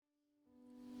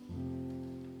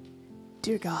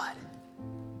Dear God,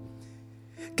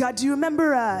 do you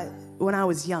remember when I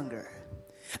was younger?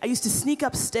 I used to sneak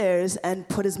upstairs and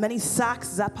put as many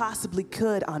socks as I possibly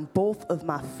could on both of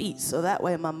my feet so that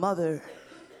way my mother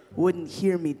wouldn't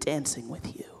hear me dancing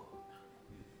with you.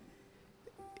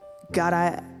 God,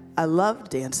 I loved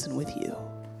dancing with you.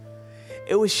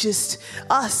 It was just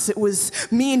us. It was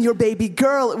me and your baby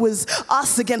girl. It was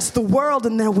us against the world,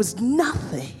 and there was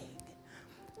nothing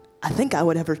I think I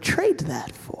would ever trade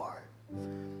that for.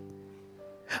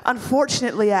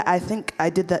 Unfortunately, I think I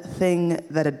did that thing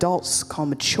that adults call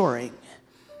maturing.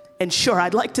 And sure,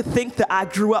 I'd like to think that I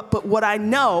grew up, but what I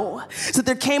know is that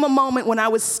there came a moment when I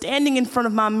was standing in front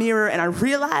of my mirror and I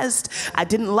realized I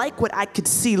didn't like what I could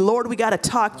see. Lord, we gotta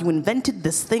talk. You invented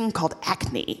this thing called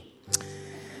acne.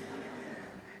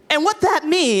 And what that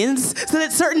means is that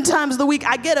at certain times of the week,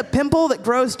 I get a pimple that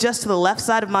grows just to the left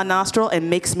side of my nostril and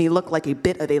makes me look like a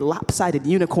bit of a lopsided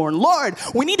unicorn. Lord,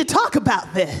 we need to talk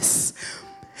about this.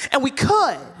 And we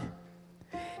could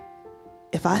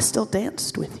if I still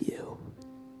danced with you.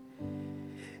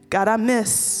 God, I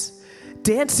miss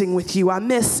dancing with you. I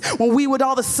miss when we would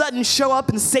all of a sudden show up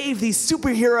and save these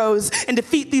superheroes and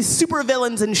defeat these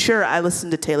supervillains. And sure, I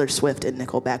listened to Taylor Swift and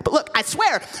Nickelback. But look, I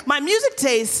swear, my music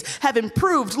tastes have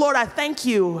improved. Lord, I thank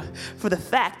you for the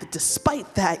fact that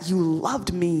despite that, you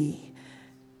loved me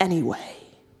anyway.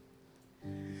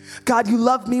 God, you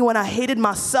loved me when I hated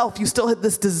myself. You still had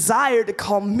this desire to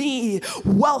call me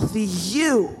wealthy.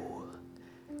 You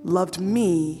loved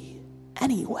me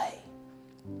anyway.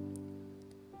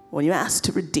 When you asked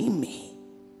to redeem me,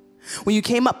 when you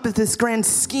came up with this grand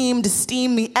scheme to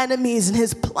steam the enemies and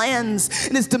his plans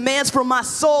and his demands for my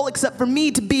soul, except for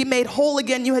me to be made whole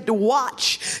again, you had to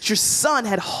watch. Your son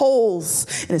had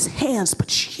holes in his hands,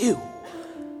 but you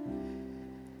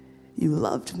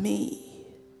loved me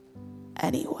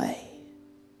anyway.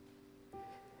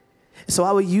 So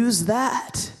I will use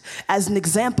that as an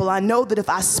example. I know that if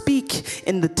I speak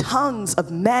in the tongues of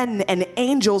men and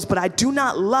angels, but I do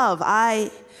not love,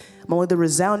 I'm only the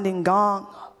resounding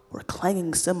gong or a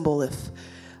clanging cymbal. If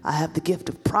I have the gift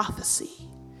of prophecy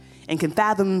and can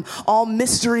fathom all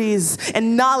mysteries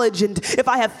and knowledge, and if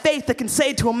I have faith that can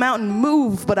say to a mountain,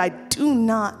 move, but I do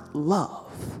not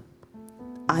love,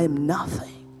 I am nothing.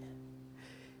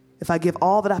 If I give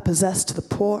all that I possess to the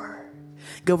poor,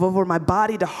 give over my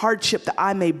body to hardship that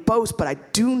I may boast, but I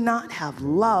do not have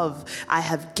love, I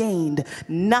have gained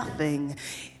nothing.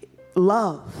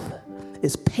 Love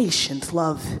is patient.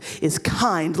 Love is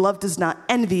kind. Love does not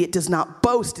envy. It does not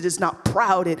boast. It is not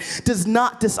proud. It does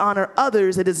not dishonor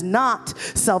others. It is not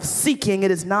self-seeking. It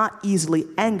is not easily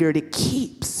angered. It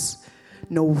keeps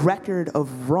no record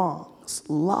of wrongs.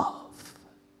 Love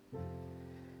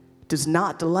does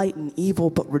not delight in evil,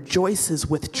 but rejoices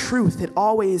with truth. It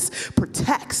always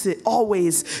protects. It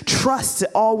always trusts.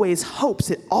 It always hopes.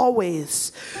 It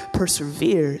always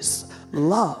perseveres.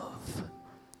 Love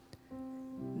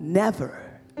never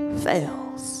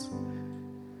fails.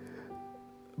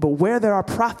 But where there are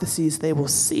prophecies, they will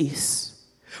cease.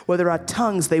 Where there are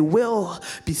tongues, they will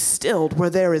be stilled. Where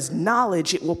there is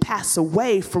knowledge, it will pass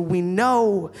away. For we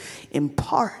know in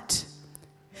part,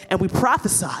 and we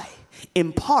prophesy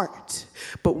in part.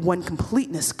 But when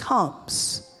completeness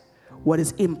comes, what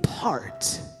is in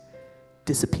part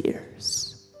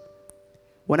disappears.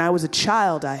 When I was a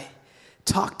child, I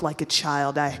talked like a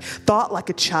child. I thought like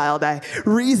a child. I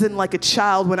reasoned like a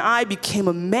child. When I became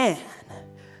a man,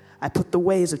 I put the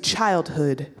ways of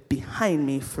childhood behind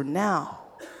me. For now,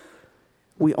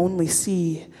 we only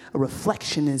see a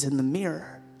reflection as in the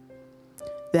mirror.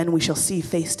 Then we shall see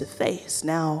face to face.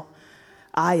 Now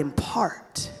I am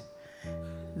part.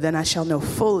 Then I shall know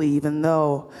fully,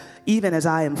 even as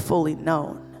I am fully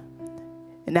known.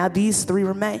 And now these three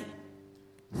remain: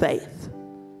 faith,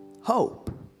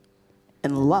 hope,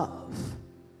 and love.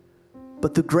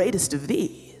 But the greatest of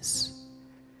these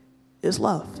is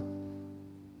love.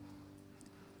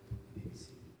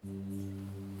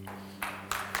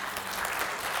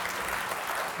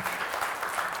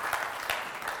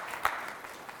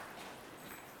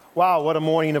 Wow, what a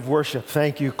morning of worship.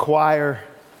 Thank you, choir,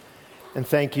 and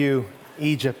thank you,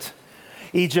 Egypt.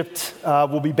 Egypt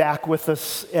will be back with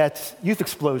us at Youth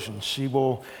Explosion. She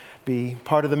will be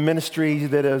part of the ministry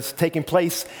that is taking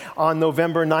place on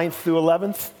November 9th through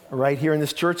 11th, right here in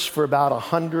this church, for about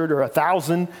 100 or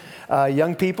 1,000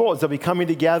 young people, as they'll be coming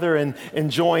together and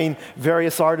enjoying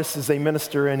various artists as they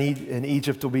minister in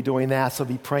Egypt. Will be doing that, so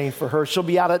be praying for her. She'll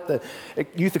be out at the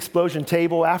Youth Explosion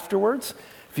table afterwards.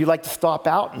 If you'd like to stop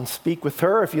out and speak with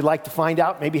her, if you'd like to find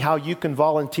out maybe how you can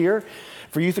volunteer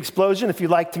for Youth Explosion, if you'd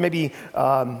like to maybe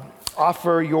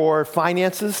offer your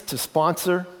finances to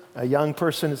sponsor a young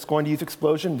person that's going to Youth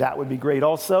Explosion, that would be great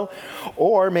also.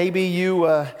 Or maybe you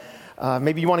want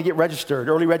to get registered.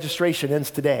 Early registration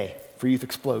ends today for Youth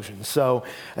Explosion. So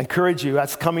I encourage you,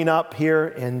 that's coming up here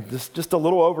in just a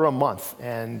little over a month.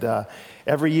 And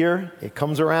every year it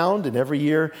comes around, and every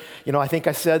year, I think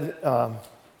I said a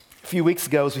few weeks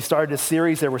ago as we started this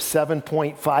series, there were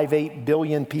 7.58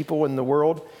 billion people in the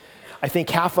world. I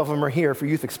think half of them are here for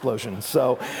Youth Explosion.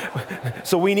 So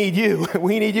we need you.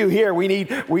 We need you here. We need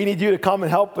you to come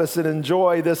and help us and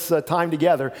enjoy this time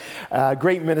together.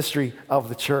 Great ministry of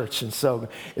the church. And so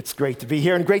it's great to be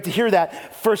here and great to hear that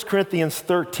 1 Corinthians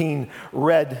 13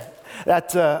 read.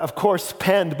 That, of course,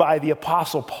 penned by the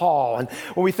Apostle Paul. And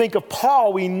when we think of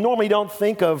Paul, we normally don't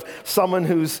think of someone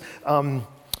who's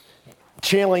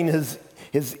channeling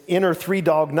his inner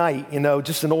three-dog night,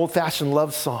 just an old-fashioned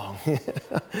love song.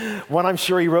 One I'm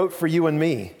sure he wrote for you and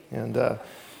me. And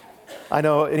I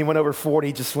know anyone over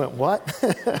 40 just went, what?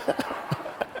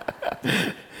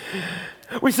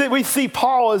 We see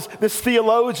Paul as this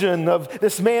theologian,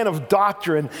 this man of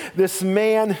doctrine, this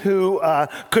man who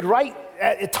could write,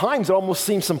 at times it almost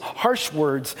seems some harsh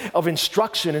words of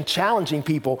instruction and challenging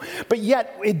people. But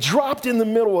yet it dropped in the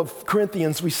middle of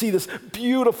Corinthians. We see this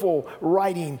beautiful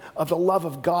writing of the love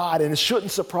of God, and it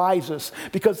shouldn't surprise us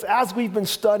because as we've been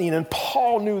studying, and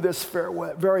Paul knew this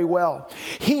very well,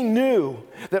 he knew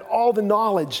that all the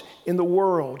knowledge in the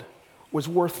world was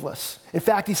worthless. In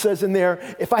fact, he says in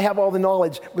there, if I have all the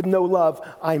knowledge with no love,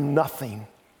 I'm nothing.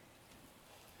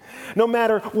 No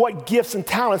matter what gifts and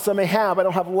talents I may have, I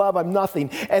don't have love, I'm nothing.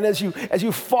 And as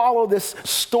you follow this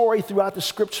story throughout the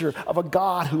scripture of a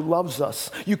God who loves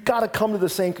us, you've got to come to the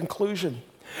same conclusion.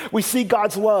 We see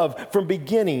God's love from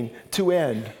beginning to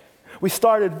end. We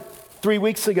started 3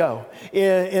 weeks ago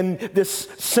in this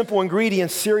simple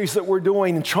ingredients series that we're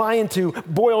doing and trying to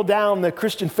boil down the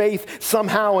Christian faith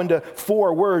somehow into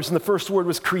 4 words. And the first word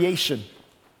was creation.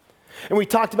 And we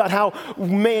talked about how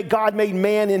God made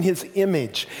man in his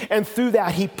image. And through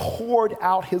that, he poured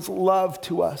out his love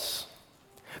to us.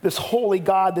 This holy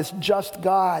God, this just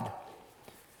God,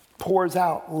 pours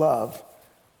out love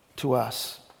to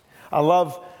us. I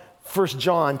love 1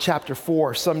 John chapter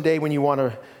 4. Someday when you want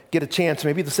to get a chance,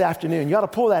 maybe this afternoon, you ought to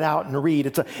pull that out and read.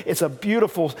 It's a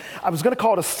beautiful, I was going to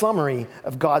call it a summary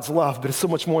of God's love, but it's so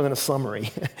much more than a summary.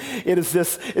 It's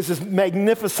this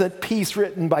magnificent piece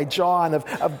written by John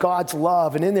of God's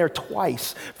love. And in there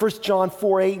twice, 1 John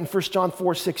 4:8 and 1 John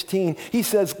 4:16, he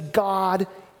says, God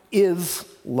is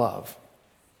love.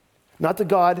 Not that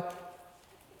God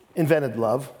invented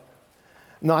love,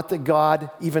 not that God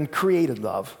even created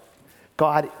love.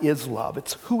 God is love.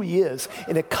 It's who he is,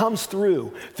 and it comes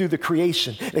through the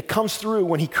creation. It comes through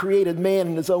when he created man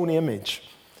in his own image.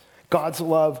 God's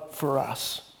love for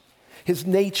us. His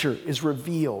nature is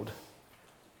revealed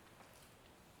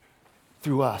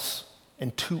through us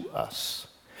and to us.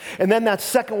 And then that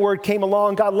second word came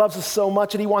along. God loves us so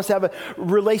much, and he wants to have a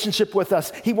relationship with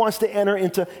us. He wants to enter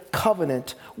into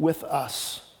covenant with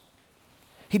us.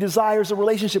 He desires a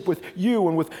relationship with you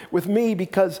and with me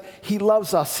because he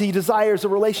loves us. He desires a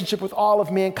relationship with all of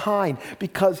mankind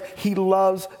because he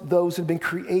loves those who have been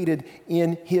created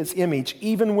in his image,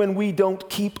 even when we don't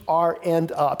keep our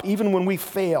end up, even when we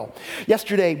fail.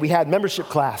 Yesterday, we had membership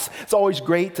class. It's always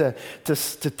great to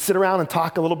sit around and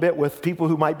talk a little bit with people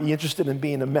who might be interested in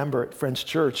being a member at Friends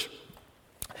Church.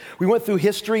 We went through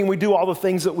history and we do all the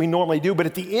things that we normally do, but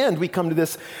at the end we come to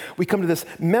this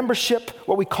membership,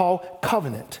 what we call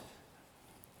covenant.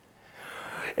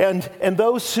 And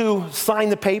those who sign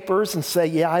the papers and say,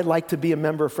 yeah, I'd like to be a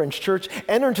member of Friends Church,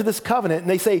 enter into this covenant, and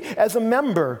they say, as a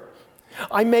member,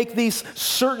 I make these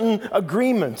certain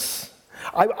agreements.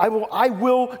 I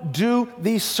will do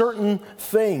these certain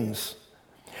things.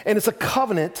 And it's a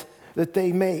covenant that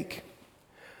they make.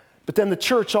 But then the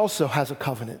church also has a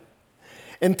covenant.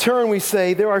 In turn, we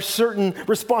say there are certain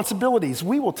responsibilities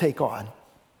we will take on.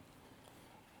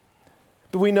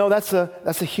 But we know that's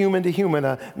a human to human,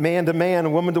 a man to man, a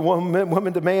woman to woman,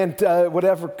 woman to man,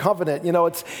 whatever covenant.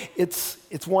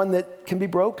 It's one that can be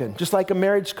broken, just like a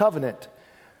marriage covenant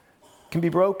can be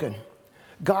broken.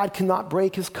 God cannot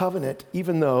break his covenant,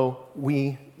 even though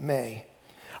we may.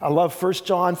 I love 1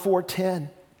 John 4:10.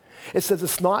 It says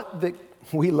it's not that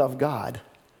we love God,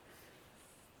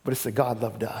 but it's that God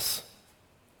loved us.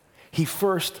 He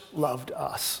first loved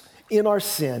us in our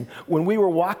sin. When we were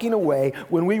walking away,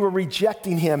 when we were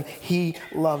rejecting him, he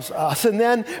loves us. And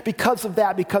then because of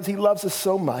that, because he loves us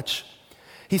so much,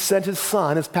 he sent his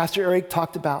son, as Pastor Eric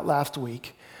talked about last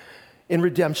week, in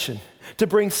redemption to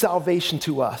bring salvation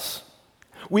to us.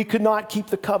 We could not keep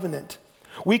the covenant.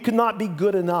 We could not be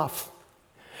good enough.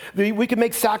 We could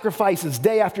make sacrifices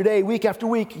day after day, week after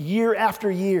week, year after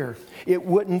year. It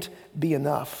wouldn't be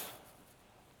enough.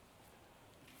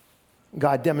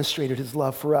 God demonstrated his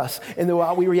love for us. And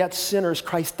while we were yet sinners,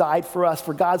 Christ died for us.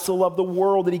 For God so loved the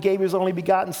world that he gave his only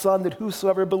begotten Son, that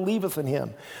whosoever believeth in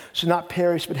him should not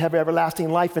perish but have everlasting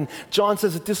life. And John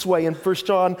says it this way in 1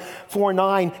 John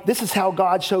 4:9. This is how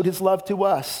God showed his love to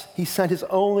us. He sent his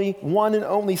one and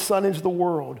only Son into the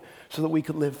world so that we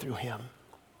could live through him.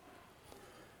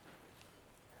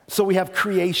 So we have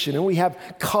creation, and we have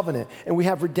covenant, and we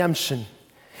have redemption.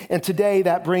 And today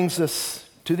that brings us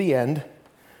to the end,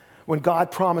 when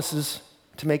God promises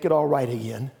to make it all right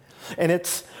again. And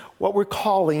it's what we're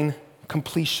calling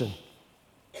completion.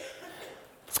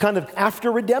 It's kind of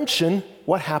after redemption,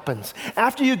 what happens?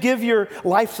 After you give your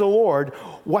life to the Lord,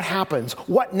 what happens?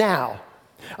 What now?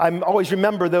 I always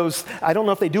remember those, I don't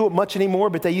know if they do it much anymore,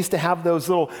 but they used to have those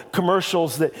little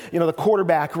commercials that, the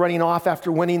quarterback running off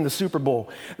after winning the Super Bowl.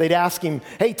 They'd ask him,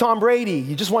 hey, Tom Brady,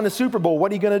 you just won the Super Bowl.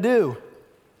 What are you going to do?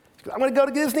 I'm going to go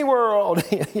to Disney World.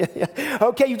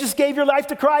 Okay, you just gave your life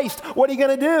to Christ. What are you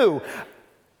going to do?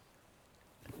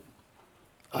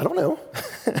 I don't know.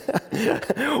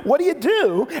 What do you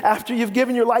do after you've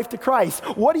given your life to Christ?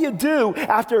 What do you do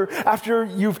after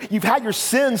you've had your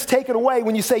sins taken away?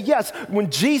 When you say, yes,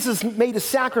 when Jesus made a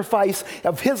sacrifice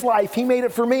of his life, he made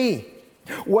it for me.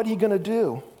 What are you going to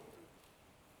do?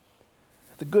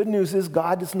 The good news is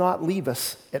God does not leave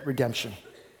us at redemption.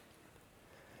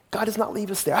 God does not leave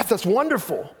us there. That's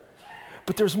wonderful.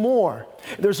 But there's more.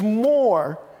 There's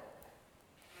more.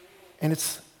 And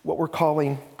it's what we're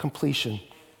calling completion.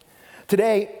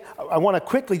 Today, I want to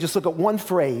quickly just look at one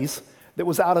phrase that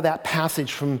was out of that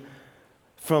passage from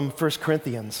 1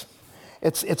 Corinthians.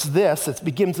 It's this. It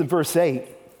begins in verse 8.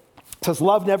 It says,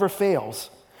 love never fails.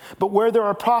 But where there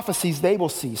are prophecies, they will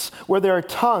cease. Where there are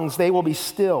tongues, they will be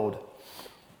stilled.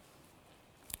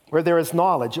 Where there is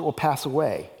knowledge, it will pass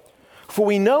away. For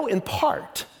we know in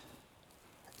part,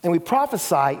 and we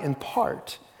prophesy in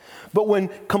part. But when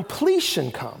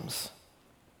completion comes,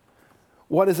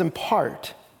 what is in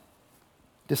part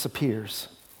disappears.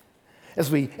 As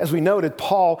we noted,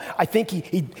 Paul, I think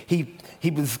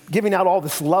he was giving out all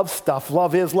this love stuff.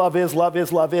 Love is, love is, love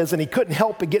is, love is, and he couldn't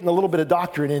help but getting a little bit of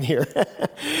doctrine in here.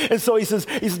 And so he says,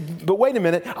 but wait a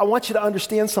minute, I want you to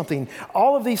understand something.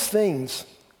 All of these things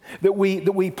that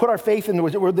we put our faith in,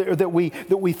 or that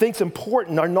we think is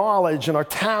important, our knowledge and our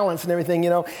talents and everything,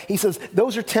 he says,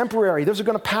 those are temporary. Those are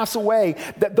going to pass away.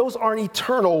 That those aren't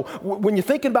eternal. When you're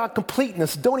thinking about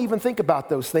completeness, don't even think about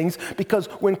those things, because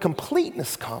when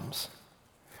completeness comes,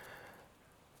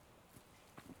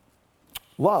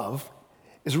 love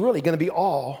is really going to be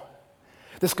all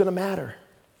that's going to matter.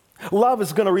 Love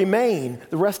is going to remain.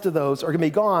 The rest of those are going to be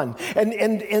gone.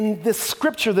 And this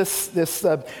scripture, this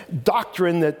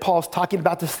doctrine that Paul's talking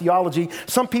about, this theology,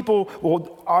 some people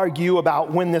will argue about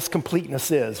when this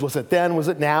completeness is. Was it then? Was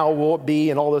it now? Will it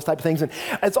be? And all those type of things. And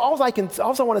it's all I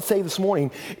want to say this morning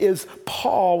is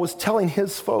Paul was telling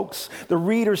his folks, the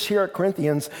readers here at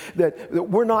Corinthians, that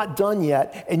we're not done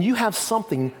yet, and you have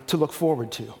something to look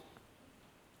forward to.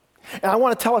 And I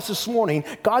want to tell us this morning,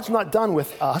 God's not done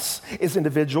with us as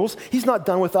individuals. He's not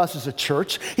done with us as a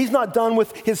church. He's not done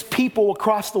with his people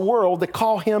across the world that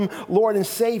call him Lord and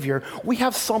Savior. We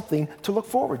have something to look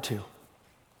forward to.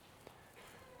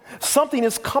 Something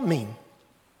is coming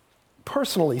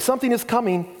personally. Something is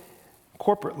coming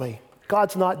corporately.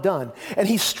 God's not done. And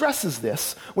he stresses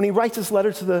this when he writes his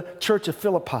letter to the church of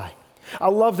Philippi. I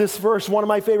love this verse, one of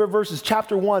my favorite verses,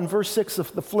 chapter 1, verse 6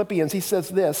 of the Philippians. He says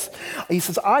this, he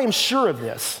says, I am sure of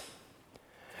this,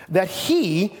 that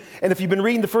he, and if you've been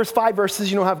reading the first 5 verses,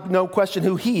 you don't have no question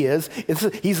who he is.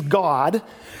 He's God.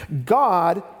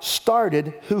 God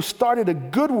who started a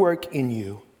good work in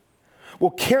you,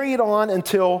 will carry it on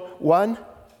until one?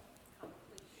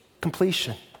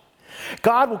 Completion.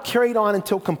 God will carry it on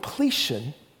until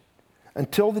completion,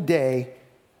 until the day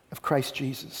of Christ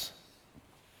Jesus.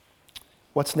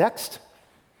 What's next?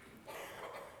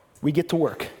 We get to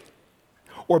work.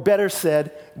 Or better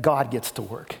said, God gets to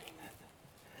work.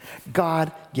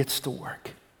 God gets to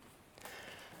work.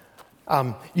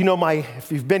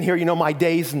 If you've been here, you know my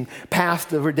days and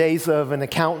past were days of an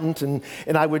accountant, and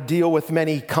I would deal with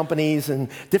many companies and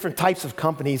different types of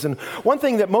companies. And one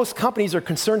thing that most companies are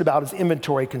concerned about is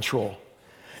inventory control.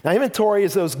 Now, inventory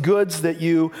is those goods that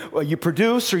you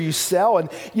produce or you sell, and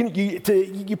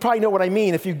you probably know what I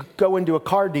mean. If you go into a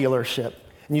car dealership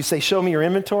and you say, show me your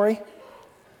inventory,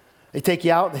 they take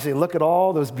you out and they say, look at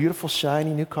all those beautiful,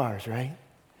 shiny new cars, right?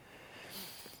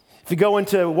 If you go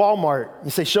into Walmart and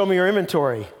you say, show me your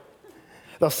inventory,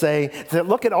 they'll say,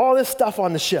 look at all this stuff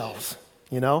on the shelves.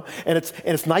 And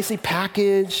it's nicely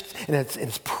packaged, and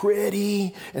it's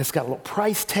pretty, and it's got a little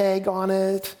price tag on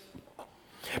it.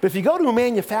 But if you go to a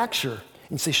manufacturer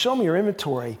and say, show me your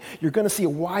inventory, you're going to see a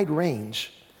wide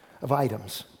range of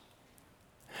items.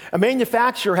 A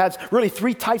manufacturer has really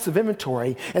 3 types of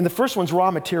inventory, and the first one's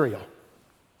raw material.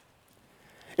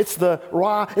 It's the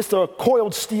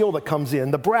coiled steel that comes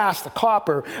in, the brass, the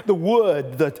copper, the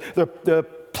wood, the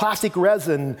plastic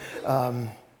resin,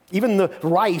 even the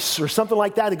rice or something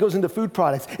like that goes into food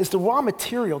products. It's the raw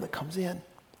material that comes in.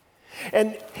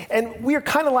 And we're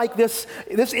kind of like this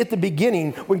at the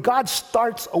beginning. When God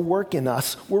starts a work in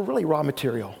us, we're really raw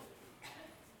material.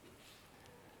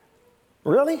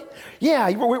 Really? Yeah,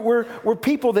 we're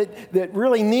people that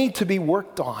really need to be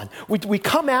worked on. We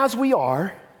come as we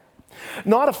are,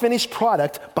 not a finished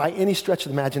product by any stretch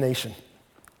of the imagination.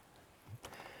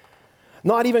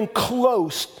 Not even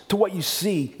close to what you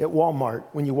see at Walmart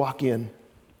when you walk in.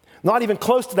 Not even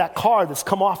close to that car that's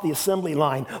come off the assembly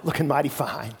line looking mighty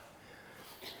fine.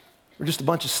 We're just a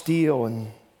bunch of steel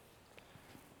and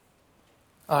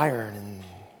iron and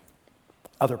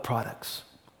other products.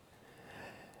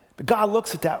 But God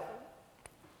looks at that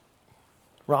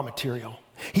raw material.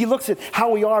 He looks at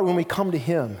how we are when we come to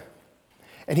Him.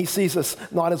 And He sees us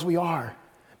not as we are,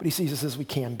 but He sees us as we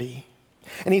can be.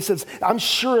 And He says, I'm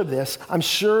sure of this. I'm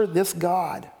sure this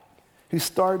God who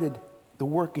started the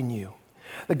work in you,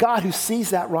 the God who sees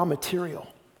that raw material,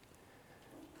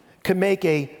 can make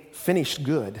a finished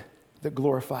good that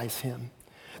glorifies Him.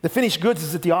 The finished goods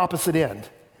is at the opposite end.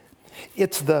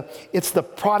 It's the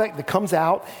product that comes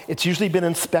out. It's usually been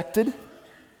inspected.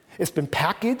 It's been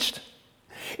packaged.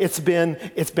 It's been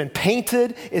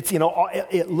painted.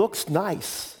 It looks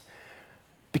nice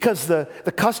because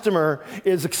the customer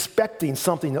is expecting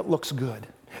something that looks good.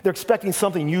 They're expecting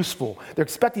something useful. They're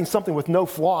expecting something with no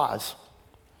flaws.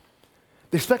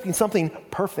 They're expecting something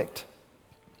perfect.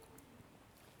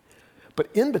 But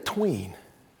in between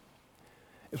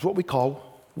is what we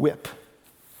call WIP,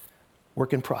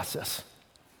 work in process.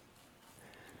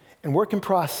 And work in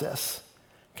process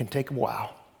can take a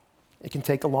while. It can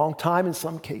take a long time in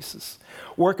some cases.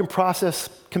 Work in process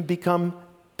can become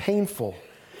painful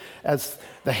as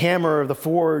the hammer of the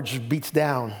forge beats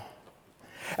down,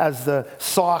 as the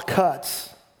saw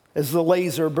cuts, as the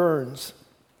laser burns.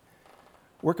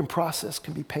 Work in process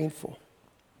can be painful.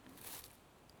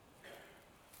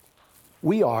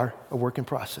 We are a work in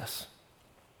process.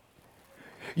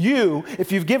 You,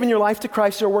 if you've given your life to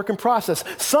Christ, are a work in process.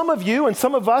 Some of you and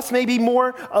some of us may be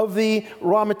more of the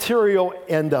raw material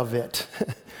end of it.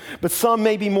 But some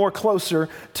may be more closer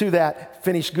to that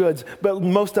finished goods. But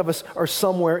most of us are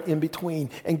somewhere in between.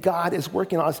 And God is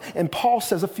working on us. And Paul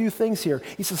says a few things here.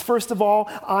 He says, first of all,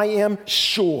 I am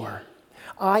sure.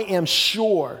 I am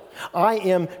sure. I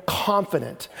am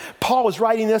confident. Paul was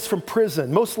writing this from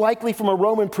prison, most likely from a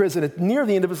Roman prison near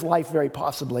the end of his life, very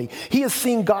possibly. He has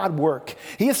seen God work.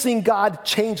 He has seen God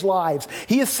change lives.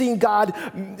 He has seen God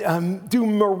do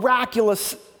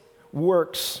miraculous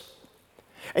works.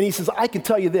 And he says, I can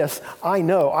tell you this. I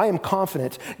know, I am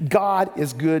confident. God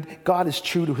is good. God is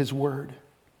true to His word.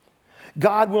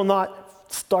 God will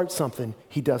not start something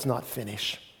He does not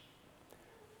finish.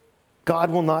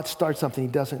 God will not start something He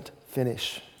doesn't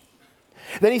finish.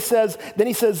 Then he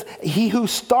says, he who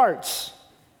starts,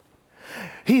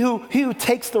 he who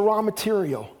takes the raw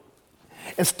material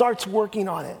and starts working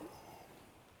on it.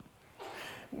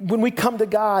 When we come to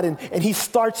God and He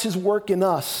starts His work in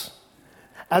us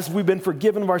as we've been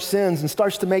forgiven of our sins and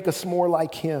starts to make us more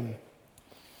like Him,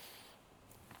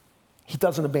 He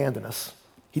doesn't abandon us.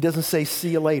 He doesn't say, see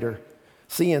you later.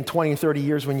 See you in 20 and 30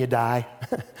 years when you die.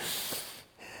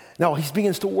 No, He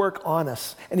begins to work on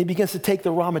us, and He begins to take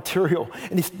the raw material,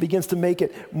 and He begins to make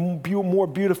it more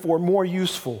beautiful or more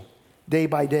useful day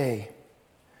by day.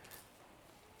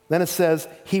 Then it says,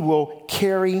 He will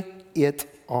carry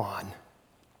it on.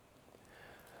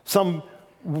 Some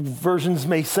versions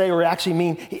may say, or actually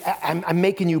mean, I'm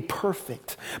making you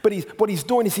perfect. But what He's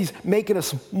doing is He's making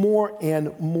us more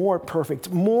and more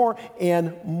perfect, more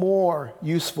and more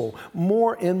useful,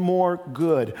 more and more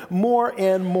good, more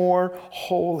and more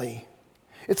holy.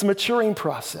 It's a maturing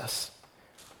process.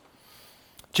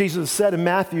 Jesus said in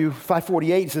Matthew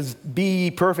 5:48, He says, be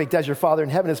perfect as your Father in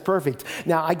heaven is perfect.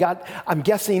 Now, I'm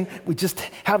guessing we just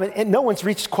haven't, and no one's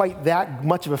reached quite that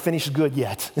much of a finished good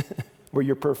yet. Where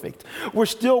you're perfect. We're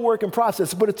still work in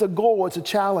process, but it's a goal, it's a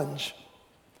challenge.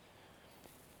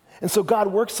 And so God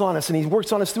works on us, and he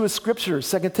works on us through his scriptures.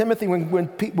 2 Timothy,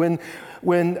 when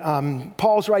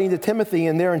Paul's writing to Timothy,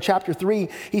 and there in chapter 3,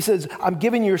 he says, I'm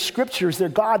giving you your scriptures, they're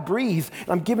God-breathed.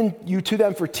 I'm giving you to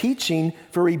them for teaching,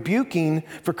 for rebuking,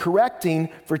 for correcting,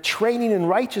 for training in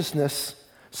righteousness,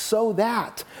 so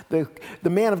that the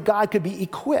man of God could be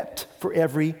equipped for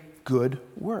every good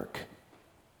work.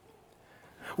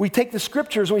 We take the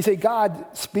scriptures and we say, God,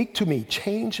 speak to me,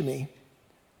 change me,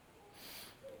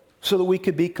 so that we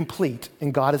could be complete,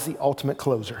 and God is the ultimate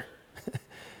closer.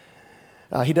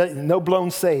 No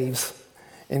blown saves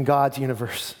in God's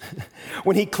universe.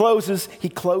 When he closes, he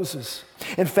closes.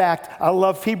 In fact, I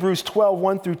love Hebrews 12,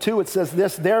 1 through 2. It says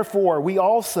this, therefore, we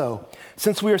also,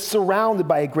 since we are surrounded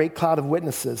by a great cloud of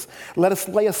witnesses, let us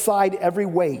lay aside every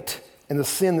weight and the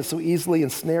sin that so easily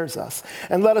ensnares us.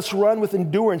 And let us run with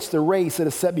endurance the race that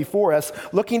is set before us,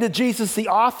 looking to Jesus, the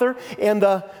author and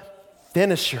the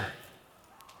finisher.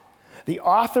 The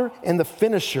author and the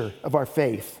finisher of our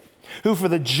faith, who for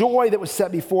the joy that was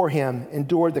set before him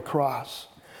endured the cross,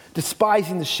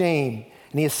 despising the shame,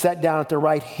 and he is set down at the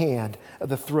right hand of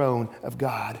the throne of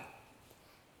God.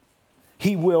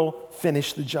 He will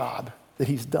finish the job that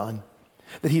he's done,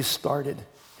 that he's started.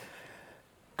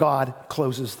 God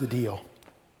closes the deal.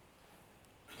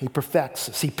 He perfects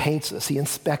us, he paints us, he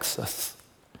inspects us.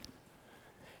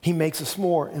 He makes us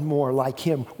more and more like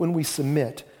him when we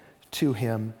submit to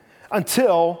him.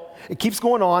 Until, it keeps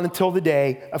going on until the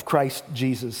day of Christ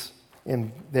Jesus.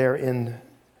 And there in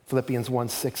Philippians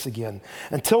 1:6 again.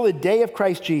 Until the day of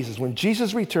Christ Jesus, when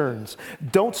Jesus returns,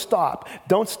 don't stop.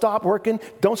 Don't stop working.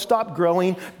 Don't stop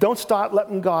growing. Don't stop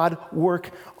letting God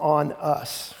work on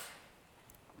us.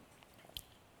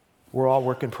 We're all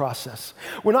work in process.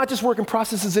 We're not just work in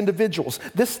process as individuals.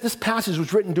 This passage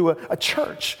was written to a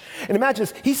church. And imagine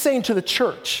this, he's saying to the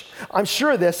church, I'm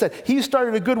sure of this, that he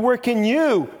started a good work in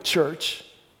you, church.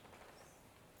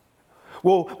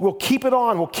 We'll keep it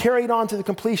on, we'll carry it on to the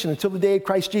completion until the day of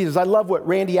Christ Jesus. I love what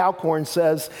Randy Alcorn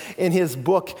says in his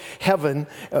book, Heaven,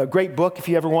 a great book if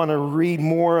you ever want to read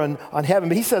more on heaven.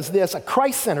 But he says this, a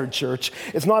Christ-centered church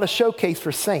is not a showcase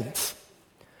for saints,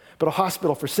 but a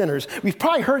hospital for sinners. We've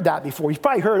probably heard that before. You've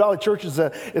probably heard, the church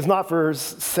is not for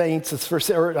saints, it's for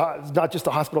not just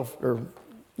a hospital, or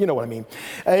you know what I mean.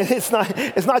 It's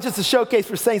not just a showcase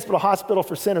for saints, but a hospital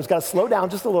for sinners. Got to slow down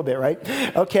just a little bit,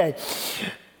 right? Okay.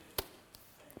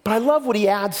 But I love what he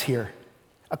adds here,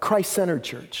 a Christ-centered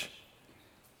church.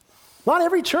 Not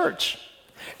every church.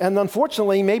 And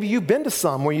unfortunately, maybe you've been to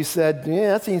some where you said,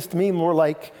 yeah, that seems to me more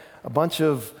like a bunch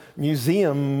of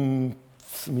museum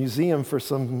for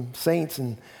some saints,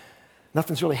 and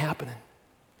nothing's really happening.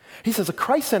 He says a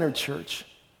Christ-centered church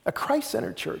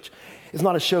is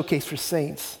not a showcase for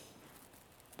saints,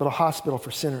 but a hospital for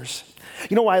sinners.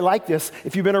 You know why I like this?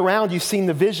 If you've been around, you've seen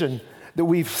the vision that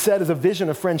we've said is a vision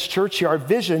of Friends Church here. Our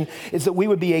vision is that we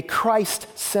would be a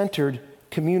Christ-centered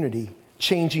community,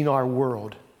 changing our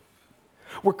world.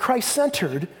 We're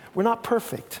Christ-centered, we're not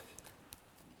perfect.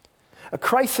 A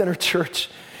Christ-centered church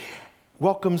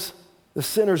welcomes the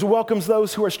sinners, welcomes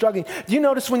those who are struggling. Do you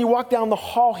notice when you walk down the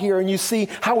hall here and you see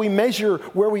how we measure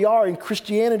where we are in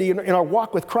Christianity, in our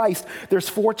walk with Christ, there's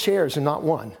 4 chairs and not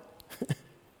one.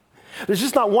 There's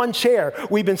just not one chair.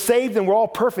 We've been saved and we're all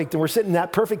perfect and we're sitting in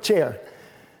that perfect chair.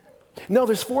 No,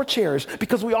 there's 4 chairs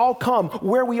because we all come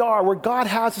where we are, where God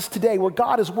has us today, where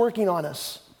God is working on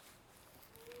us.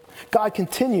 God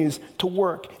continues to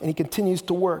work, and he continues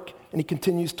to work, and he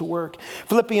continues to work.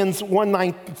 Philippians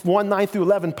 1:9 through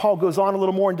 11, Paul goes on a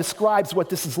little more and describes what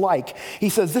this is like. He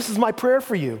says, this is my prayer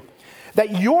for you,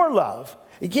 that your love,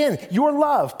 again, your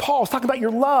love, Paul's talking about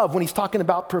your love when he's talking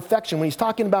about perfection, when he's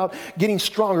talking about getting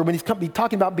stronger, when he's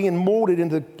talking about being molded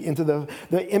into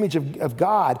the image of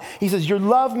God. He says, your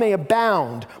love may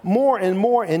abound more and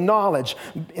more in knowledge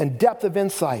and depth of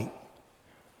insight,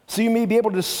 so you may be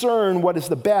able to discern what is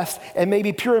the best and may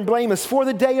be pure and blameless for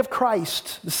the day of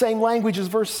Christ. The same language as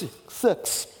verse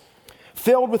 6.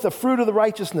 Filled with the fruit of the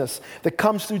righteousness that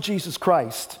comes through Jesus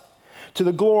Christ, to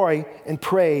the glory and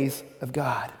praise of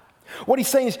God. What he's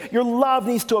saying is your love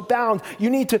needs to abound. You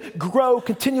need to grow,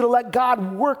 continue to let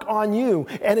God work on you.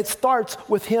 And it starts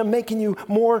with him making you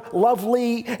more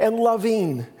lovely and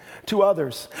loving to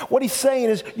others. What he's saying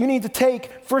is you need to take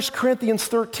 1 Corinthians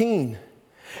 13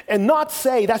 and not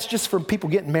say that's just for people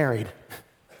getting married.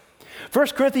 1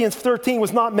 Corinthians 13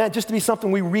 was not meant just to be something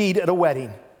we read at a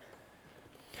wedding.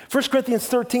 1 Corinthians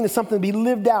 13 is something to be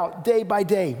lived out day by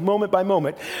day, moment by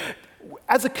moment.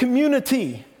 As a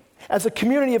community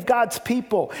of God's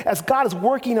people, as God is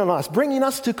working on us, bringing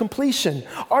us to completion,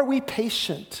 are we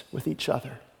patient with each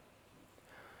other?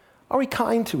 Are we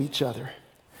kind to each other?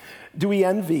 Do we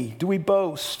envy? Do we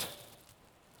boast?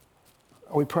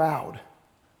 Are we proud?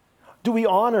 Do we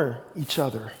honor each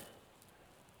other?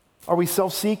 Are we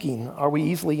self-seeking? Are we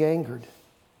easily angered?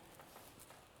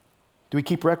 Do we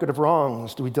keep record of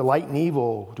wrongs? Do we delight in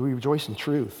evil? Do we rejoice in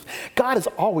truth? God is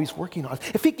always working on us.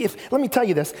 Let me tell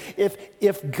you this,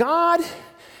 if God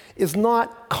is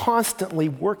not constantly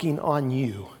working on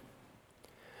you,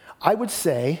 I would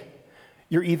say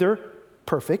you're either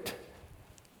perfect.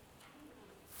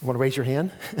 You want to raise your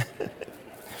hand?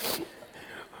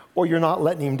 Or you're not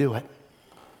letting him do it.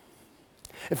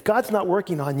 If God's not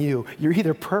working on you, you're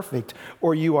either perfect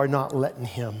or you are not letting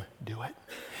him do it.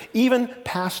 Even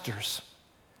pastors.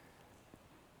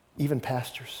 A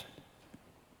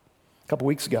couple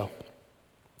weeks ago,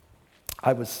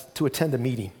 I was to attend a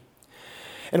meeting.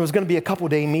 And it was going to be a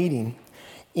couple-day meeting.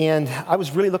 And I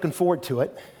was really looking forward to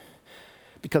it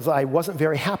because I wasn't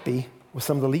very happy with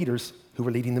some of the leaders who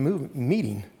were leading the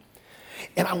meeting.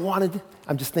 And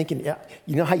I'm just thinking,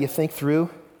 you know how you think through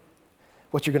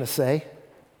what you're going to say?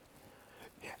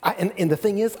 And the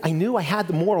thing is, I knew I had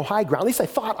the moral high ground. At least I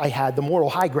thought I had the moral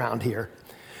high ground here.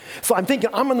 So I'm thinking,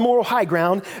 I'm on the moral high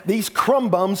ground. These crumb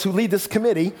bums who lead this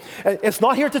committee, it's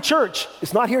not here at the church.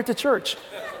 It's not here at the church.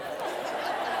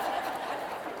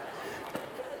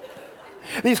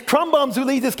 These crumb bums who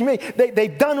lead this committee,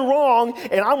 they've done wrong,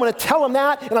 and I'm going to tell them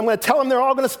that, and I'm going to tell them they're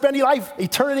all going to spend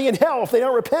eternity in hell if they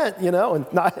don't repent, And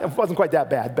it wasn't quite that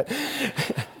bad, but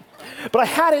I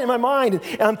had it in my mind,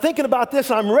 and I'm thinking about this,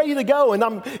 and I'm ready to go, and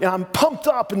I'm pumped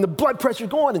up, and the blood pressure's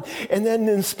going, and then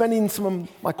in spending some of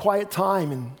my quiet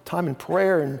time, and time in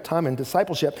prayer, and time in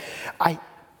discipleship, I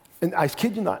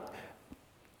kid you not,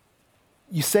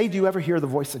 you say, do you ever hear the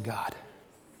voice of God?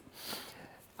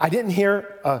 I didn't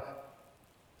hear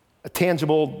a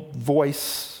tangible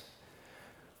voice,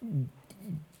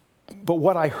 but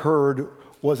what I heard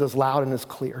was as loud and as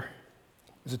clear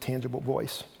as a tangible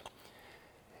voice.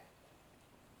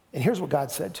 And here's what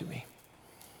God said to me.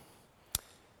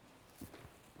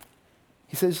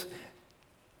 He says,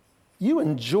 you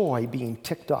enjoy being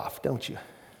ticked off, don't you?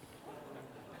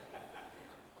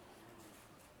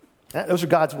 Those are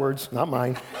God's words, not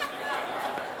mine.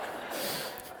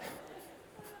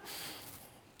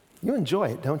 You enjoy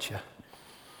it, don't you?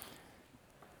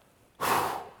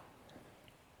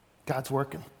 God's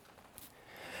working.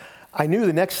 I knew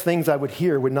the next things I would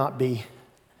hear would not be,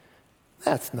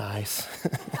 that's nice.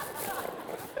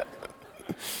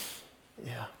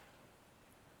 Yeah.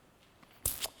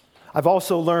 I've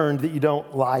also learned that you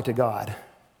don't lie to God.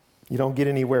 You don't get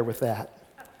anywhere with that.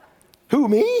 Who,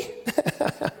 me?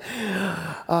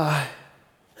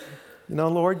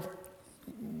 Lord,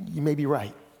 you may be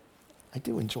right. I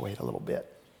do enjoy it a little bit.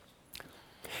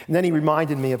 And then he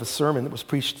reminded me of a sermon that was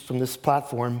preached from this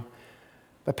platform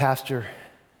by Pastor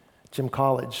Jim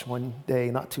College one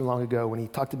day not too long ago when he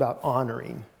talked about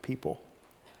honoring people,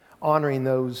 honoring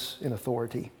those in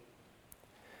authority.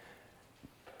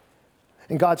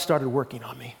 And God started working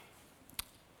on me.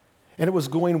 And it was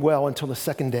going well until the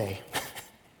second day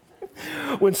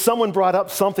when someone brought up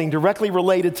something directly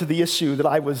related to the issue that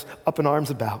I was up in arms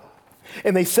about.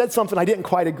 And they said something I didn't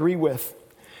quite agree with.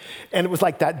 And it was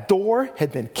like that door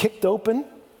had been kicked open.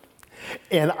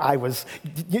 And I was,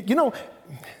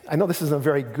 I know this isn't a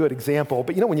very good example,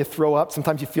 but when you throw up,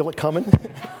 sometimes you feel it coming.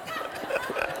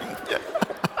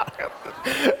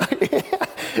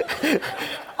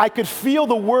 I could feel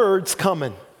the words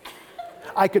coming.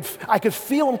 I could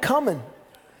feel them coming.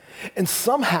 And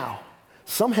somehow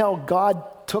God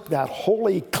took that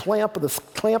holy clamp in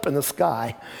the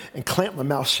sky and clamped my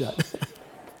mouth shut.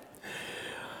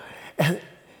 and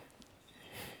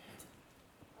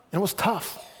it was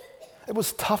tough. It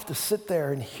was tough to sit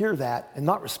there and hear that and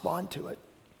not respond to it.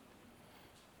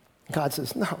 God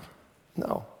says, no,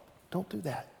 don't do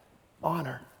that.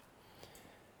 Honor.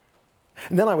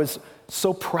 And then I was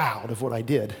so proud of what I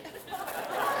did.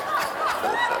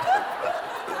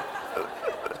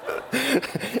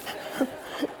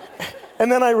 And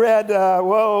then I read,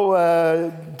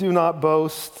 do not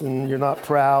boast and you're not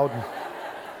proud.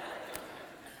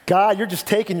 God, you're just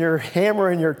taking your hammer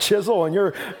and your chisel and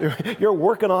you're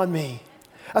working on me.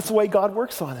 That's the way God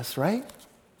works on us, right?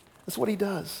 That's what he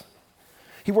does.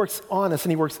 He works on us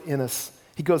and he works in us.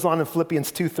 He goes on in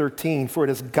Philippians 2:13, for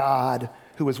it is God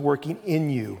who is working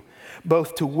in you,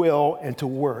 both to will and to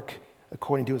work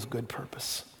according to his good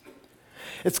purpose.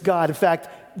 It's God. In fact,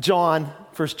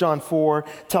 1 John 4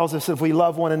 tells us if we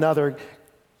love one another,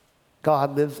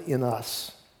 God lives in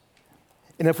us.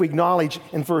 And if we acknowledge,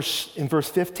 in verse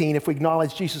 15, if we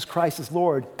acknowledge Jesus Christ as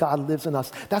Lord, God lives in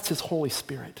us. That's his Holy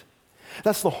Spirit.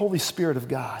 That's the Holy Spirit of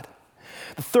God.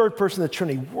 The third person of the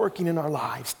Trinity working in our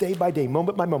lives, day by day,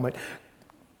 moment by moment.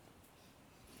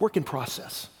 Work in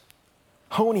process,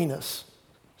 honing us,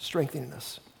 strengthening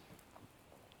us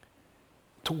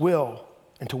to will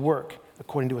and to work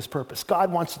according to his purpose.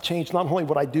 God wants to change not only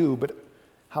what I do, but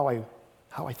how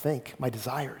I think, my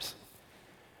desires.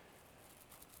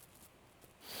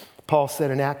 Paul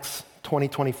said in Acts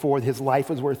 20:24 that his life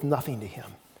was worth nothing to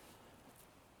him.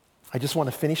 I just want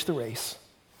to finish the race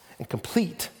and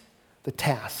complete the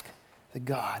task that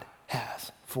God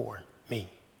has for me.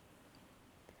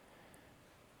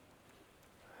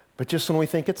 But just when we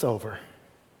think it's over,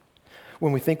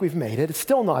 when we think we've made it, it's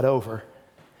still not over.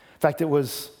 In fact, it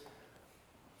was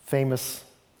famous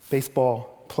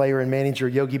baseball player and manager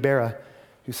Yogi Berra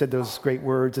who said those great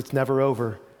words, it's never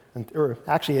over, or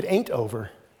actually it ain't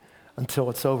over until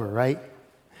it's over, right?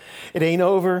 It ain't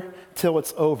over till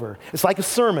it's over. It's like a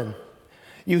sermon.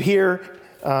 You hear,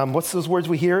 what's those words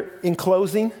we hear? In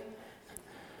closing. Have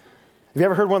you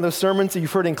ever heard one of those sermons that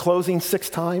you've heard in closing 6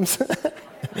 times?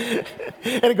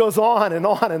 And it goes on and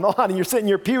on and on, and you're sitting in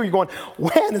your pew, you're going,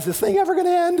 when is this thing ever going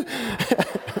to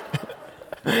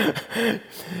end?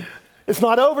 It's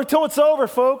not over till it's over,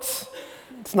 folks.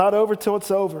 It's not over till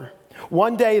it's over.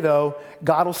 One day, though,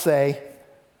 God will say,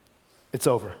 it's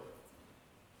over.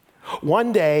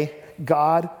 One day,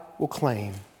 God will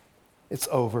claim it's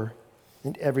over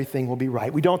and everything will be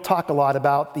right. We don't talk a lot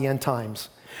about the end times.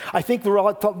 I think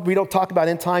we don't talk about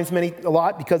end times a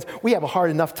lot because we have a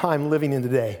hard enough time living in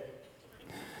today.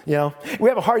 You know, we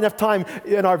have a hard enough time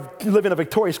living a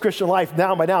victorious Christian life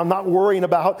now by now, not worrying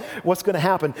about what's going to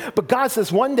happen. But God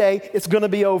says one day it's going to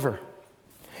be over.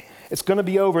 It's going to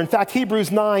be over. In fact,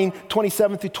 Hebrews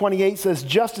 9:27-28 says,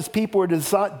 just as people were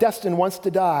destined once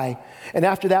to die, and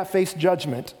after that face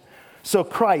judgment, so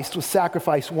Christ was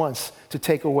sacrificed once to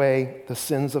take away the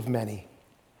sins of many.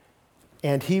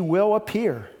 And he will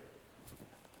appear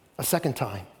a second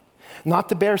time, not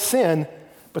to bear sin,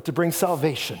 but to bring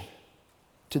salvation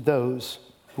to those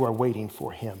who are waiting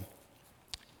for him.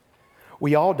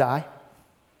 We all die.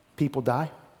 People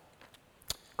die.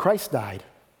 Christ died.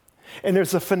 And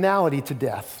there's a finality to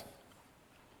death.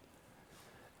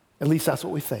 At least that's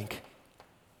what we think.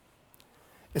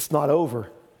 It's not over.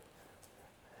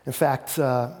 In fact,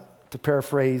 to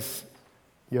paraphrase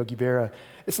Yogi Berra,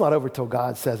 it's not over till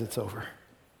God says it's over.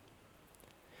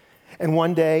 And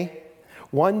one day,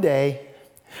 we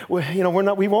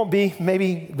won't be,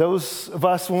 maybe those of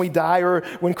us when we die or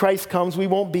when Christ comes, we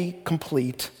won't be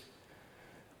complete.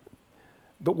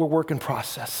 But we're work in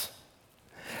process.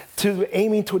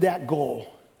 Aiming to that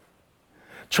goal.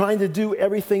 Trying to do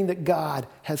everything that God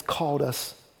has called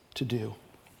us to do.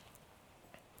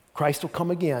 Christ will come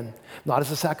again, not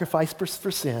as a sacrifice for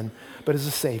sin, but as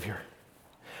a Savior.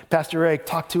 Pastor Eric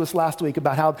talked to us last week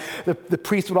about how the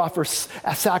priest would offer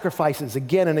sacrifices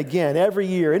again and again, every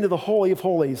year, into the Holy of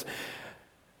Holies.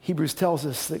 Hebrews tells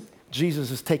us that Jesus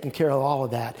has taken care of all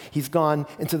of that. He's gone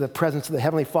into the presence of the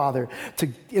Heavenly Father to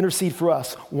intercede for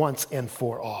us once and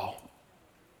for all.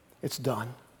 It's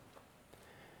done.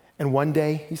 And one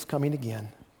day, he's coming again.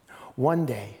 One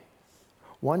day,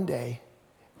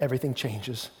 everything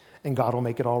changes, and God will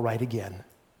make it all right again.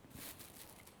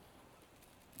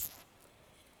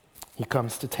 He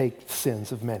comes to take the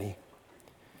sins of many.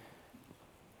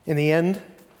 In the end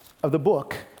of the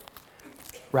book,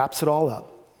 wraps it all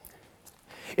up.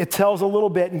 It tells a little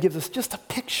bit and gives us just a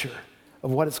picture of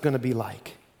what it's going to be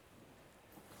like.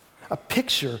 A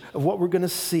picture of what we're going to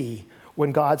see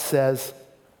when God says,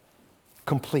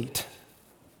 complete,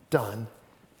 done,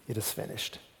 it is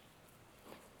finished.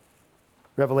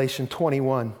 Revelation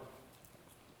 21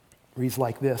 reads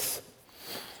like this.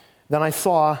 Then I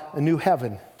saw a new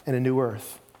heaven and a new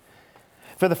earth.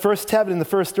 For the first heaven and the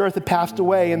first earth had passed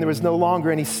away, and there was no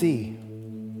longer any sea.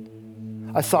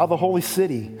 I saw the holy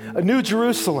city, a new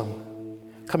Jerusalem,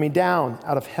 coming down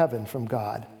out of heaven from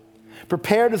God,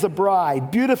 prepared as a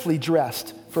bride, beautifully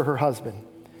dressed for her husband.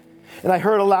 And I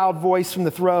heard a loud voice from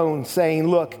the throne saying,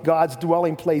 look, God's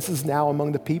dwelling place is now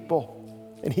among the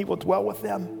people, and he will dwell with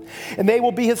them. And they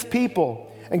will be his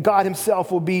people, and God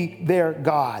himself will be their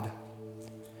God.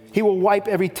 He will wipe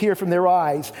every tear from their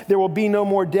eyes. There will be no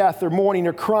more death or mourning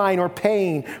or crying or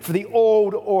pain, for the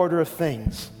old order of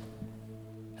things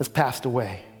has passed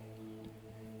away.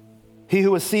 He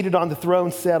who was seated on the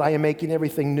throne said, I am making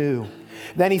everything new.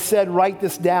 Then he said, write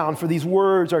this down, for these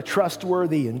words are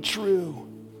trustworthy and true.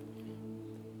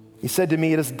 He said to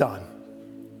me, it is done,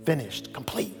 finished,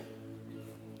 complete.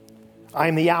 I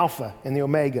am the Alpha and the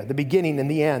Omega, the beginning and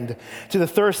the end. To the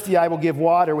thirsty I will give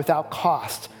water without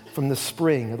cost from the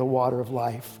spring of the water of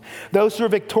life. Those who are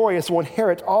victorious will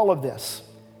inherit all of this,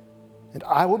 and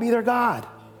I will be their God,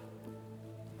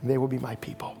 and they will be my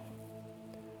people.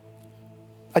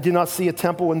 I did not see a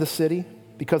temple in the city,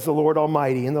 because the Lord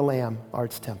Almighty and the Lamb are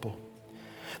its temple.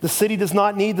 The city does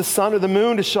not need the sun or the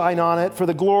moon to shine on it, for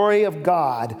the glory of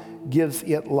God gives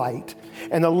it light,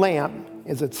 and the lamp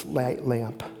is its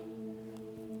lamp.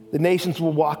 The nations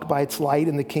will walk by its light,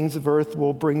 and the kings of earth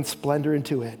will bring splendor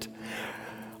into it.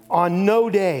 On no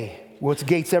day will its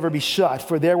gates ever be shut,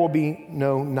 for there will be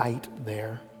no night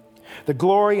there. The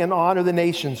glory and honor of the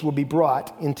nations will be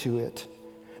brought into it.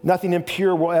 Nothing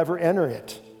impure will ever enter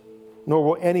it, nor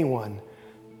will anyone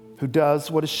who does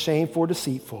what is shameful or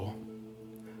deceitful,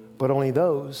 but only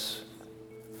those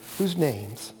whose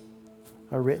names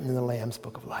are written in the Lamb's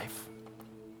book of life.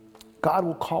 God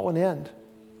will call an end.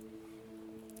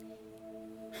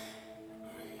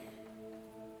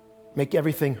 Make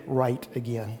everything right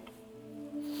again.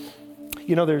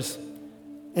 You know, there's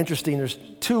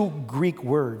two Greek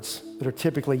words that are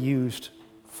typically used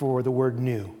for the word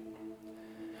new.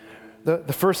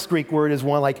 The first Greek word is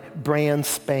one like brand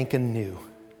spanking new.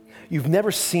 You've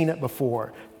never seen it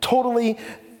before.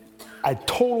 A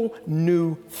total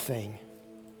new thing.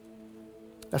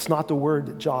 That's not the word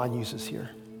that John uses here.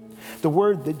 The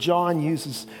word that John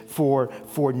uses for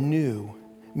new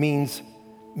means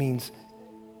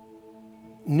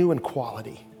new in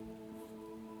quality,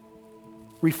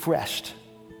 refreshed,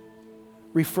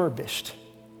 refurbished,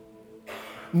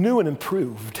 new and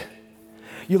improved.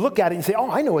 You look at it and say,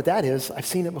 oh, I know what that is. I've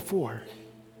seen it before.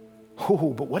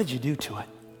 Oh, but what did you do to it?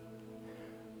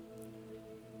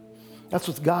 That's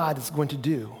what God is going to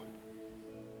do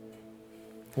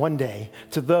one day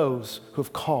to those who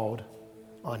have called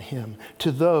on him,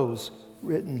 to those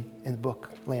written in the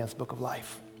Lamb's book of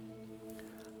life.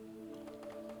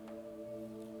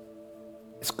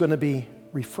 It's going to be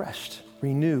refreshed,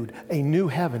 renewed, a new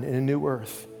heaven and a new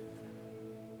earth.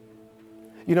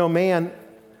 You know, man,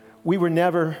 we were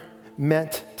never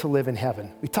meant to live in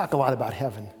heaven. We talk a lot about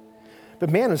heaven, but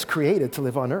man was created to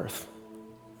live on earth.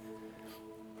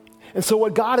 And so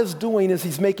what God is doing is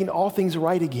he's making all things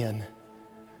right again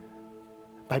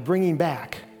by bringing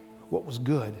back what was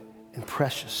good and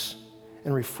precious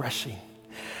and refreshing.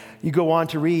 You go on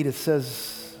to read, it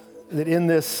says that in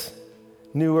this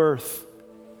new earth,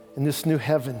 in this new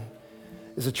heaven,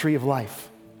 is a tree of life,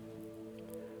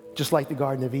 just like the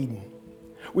Garden of Eden.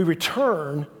 We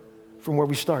return from where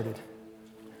we started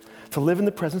to live in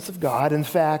the presence of God. In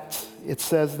fact, it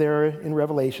says there in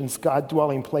Revelations, God's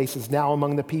dwelling place is now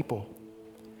among the people,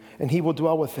 and he will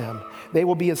dwell with them. They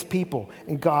will be his people,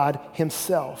 and God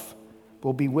himself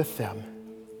will be with them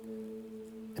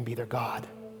and be their God.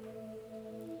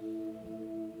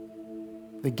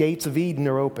 The gates of Eden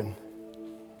are open,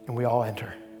 and we all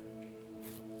enter.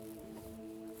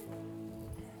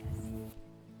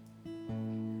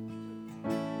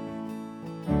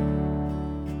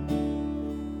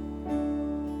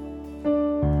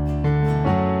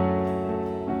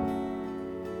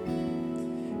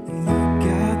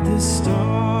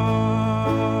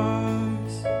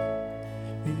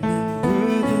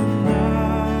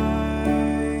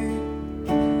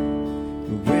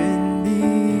 When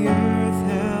the earth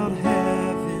held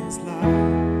heaven's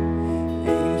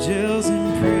light,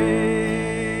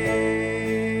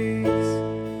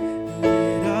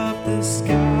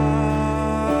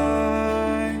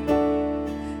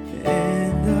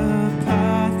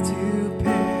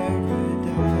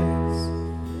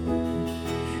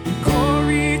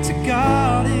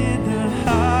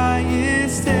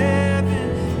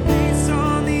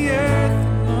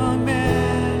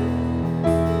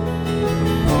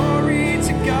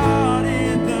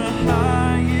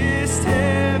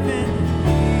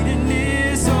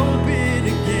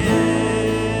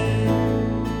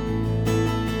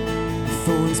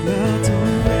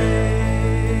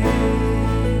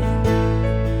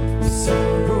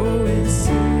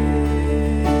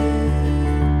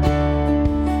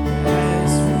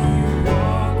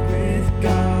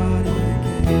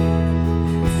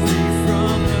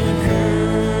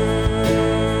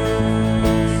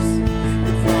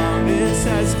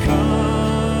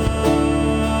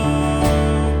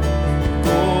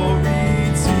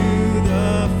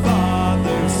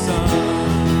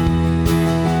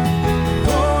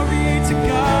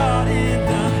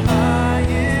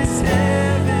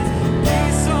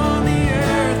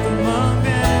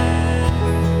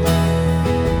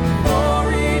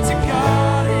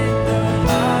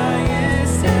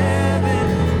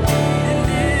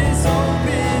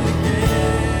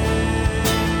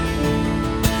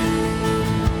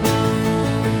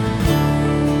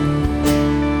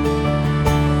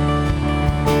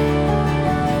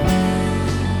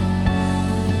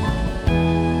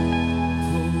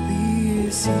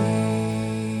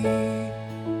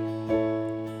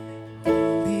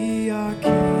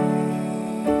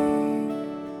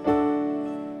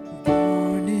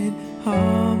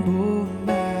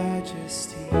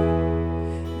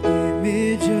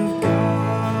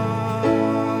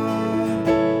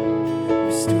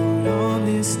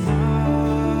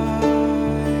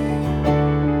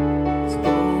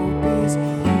 is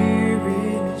here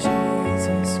in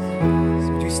Jesus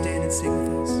Christ. Would you stand and sing with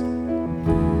us?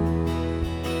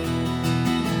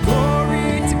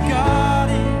 Glory to God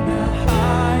in the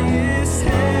highest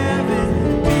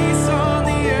heaven, peace on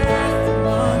the earth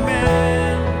among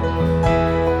men.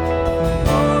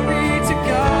 Glory to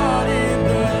God in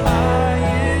the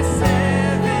highest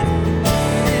heaven,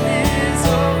 and it is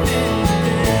open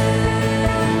again.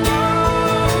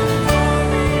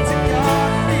 Glory to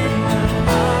God in the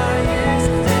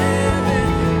highest heaven,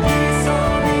 peace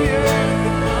on the earth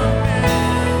among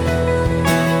men.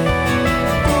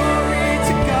 Glory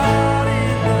to God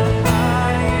in the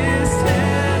highest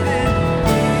heaven,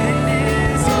 and it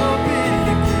is open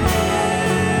again.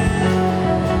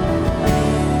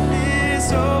 It is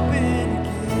open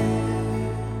again.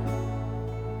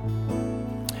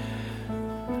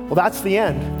 Well, that's the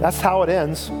end. That's how it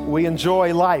ends. We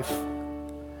enjoy life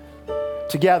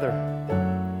together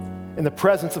in the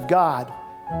presence of God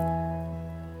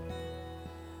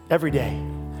every day.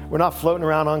 We're not floating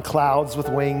around on clouds with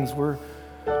wings. We're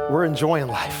enjoying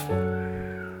life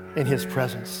in His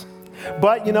presence.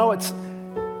 But you know, it's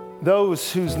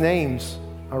those whose names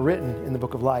are written in the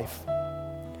book of life.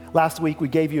 Last week we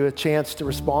gave you a chance to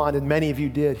respond, and many of you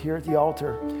did here at the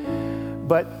altar.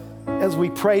 But as we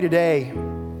pray today,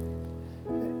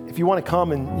 if you want to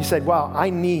come and you said, wow, I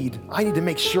need to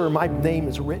make sure my name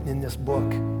is written in this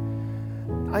book,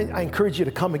 I encourage you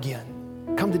to come again.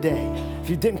 Come today. If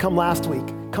you didn't come last week,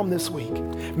 come this week.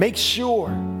 Make sure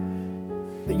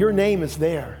that your name is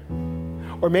there.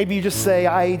 Or maybe you just say,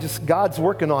 God's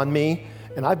working on me,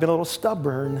 and I've been a little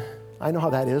stubborn. I know how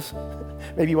that is.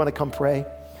 Maybe you want to come pray.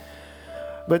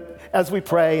 But as we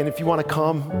pray, and if you want to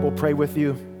come, we'll pray with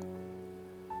you.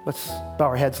 Let's bow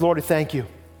our heads. Lord, we thank you.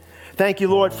 Thank you,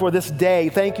 Lord, for this day.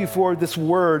 Thank you for this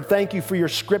word. Thank you for your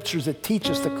scriptures that teach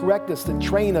us, that correct us, that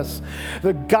train us,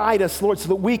 that guide us, Lord, so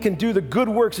that we can do the good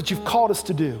works that you've called us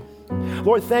to do.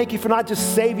 Lord, thank you for not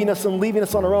just saving us and leaving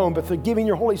us on our own, but for giving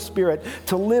your Holy Spirit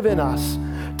to live in us,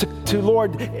 to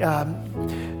Lord,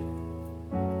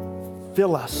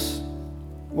 fill us.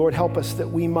 Lord, help us that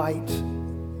we might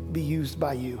be used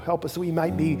by you. Help us that we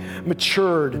might be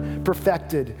matured,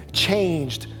 perfected,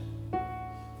 changed,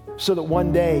 so that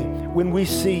one day when we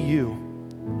see you,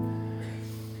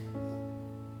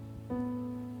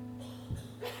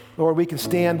 Lord, we can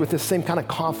stand with this same kind of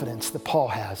confidence that Paul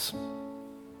has.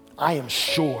 I am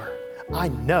sure, I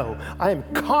know, I am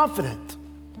confident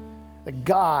that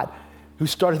God, who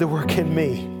started the work in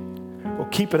me, will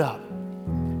keep it up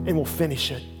and will finish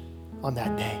it on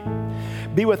that day.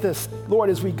 Be with us, Lord,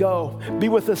 as we go. Be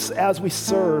with us as we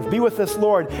serve. Be with us,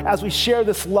 Lord, as we share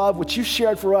this love which you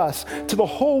shared for us to the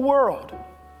whole world.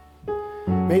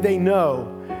 May they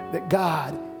know that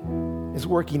God is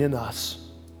working in us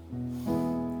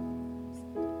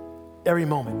every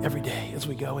moment, every day as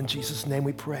we go. In Jesus' name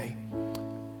we pray.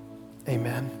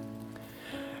 Amen.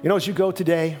 You know, as you go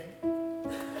today,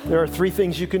 there are 3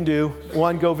 things you can do.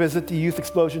 1, go visit the Youth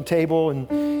Explosion table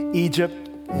in Egypt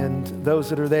and those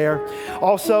that are there.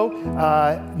 Also,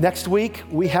 next week,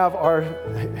 we have our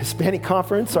Hispanic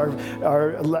conference,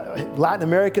 our Latin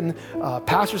American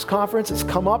pastors conference. It's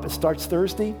come up. It starts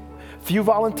Thursday. Few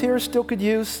volunteers still could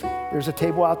use. There's a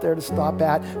table out there to stop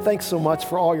at. Thanks so much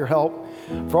for all your help,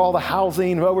 for all the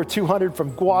housing. Over 200 from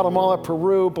Guatemala,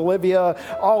 Peru, Bolivia,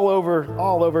 all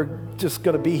over, just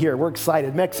going to be here. We're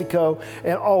excited. Mexico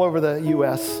and all over the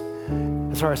U.S.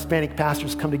 as our Hispanic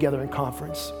pastors come together in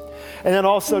conference. And then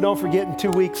also, don't forget, in 2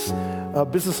 weeks, a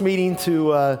business meeting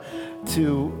to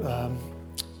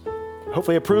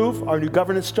hopefully approve our new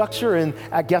governance structure. And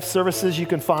at Guest Services, you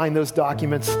can find those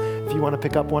documents if you want to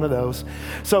pick up one of those.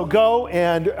 So go,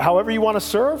 and however you want to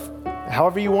serve,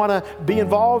 however you want to be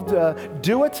involved,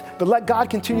 do it. But let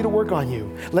God continue to work on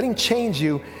you. Let Him change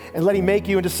you, and let Him make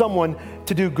you into someone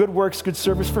to do good works, good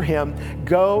service for Him.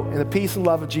 Go in the peace and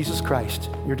love of Jesus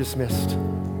Christ. You're dismissed.